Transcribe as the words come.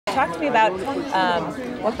Talk to me about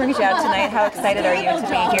what brings you out tonight. How excited are you to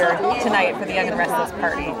be here tonight for the Young and Restless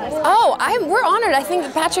party? Oh, we're honored. I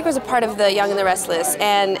think Patrick was a part of the Young and the Restless,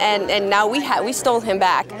 and now we stole him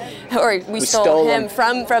back, or we stole him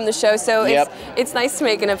from the show. So it's nice to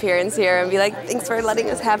make an appearance here and be like, thanks for letting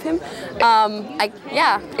us have him.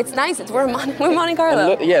 Yeah, it's nice. We're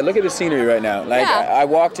Monte-Carlo. Look at the scenery right now. Like I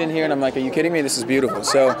walked in here and I'm like, are you kidding me? This is beautiful.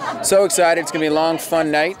 So excited. It's gonna be a long, fun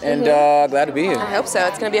night, and glad to be here. I hope so.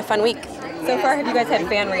 It's gonna be a fun week. So far, have you guys had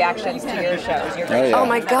fan reactions to your shows? Oh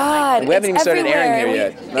my God! We haven't even started airing here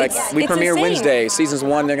yet. Like we premiere Wednesday. Seasons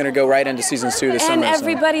 1, they're gonna go right into seasons 2 this summer. And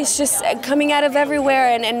everybody's just coming out of everywhere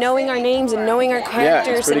and knowing our names and knowing our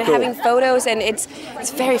characters and having photos, and it's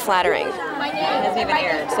very flattering. It hasn't even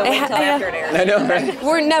aired, so wait until after it airs. I know, right?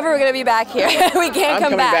 We're never gonna be back here. We can't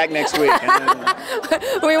come back. I'm coming back next week.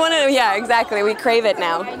 We want to, exactly. We crave it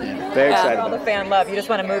now. Very excited. All the fan love. You just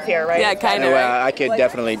want to move here, right? Yeah, kind of. I could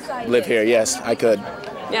definitely live here. Yes, I could.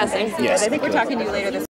 Yeah, same. Yes, I think we're talking to you later this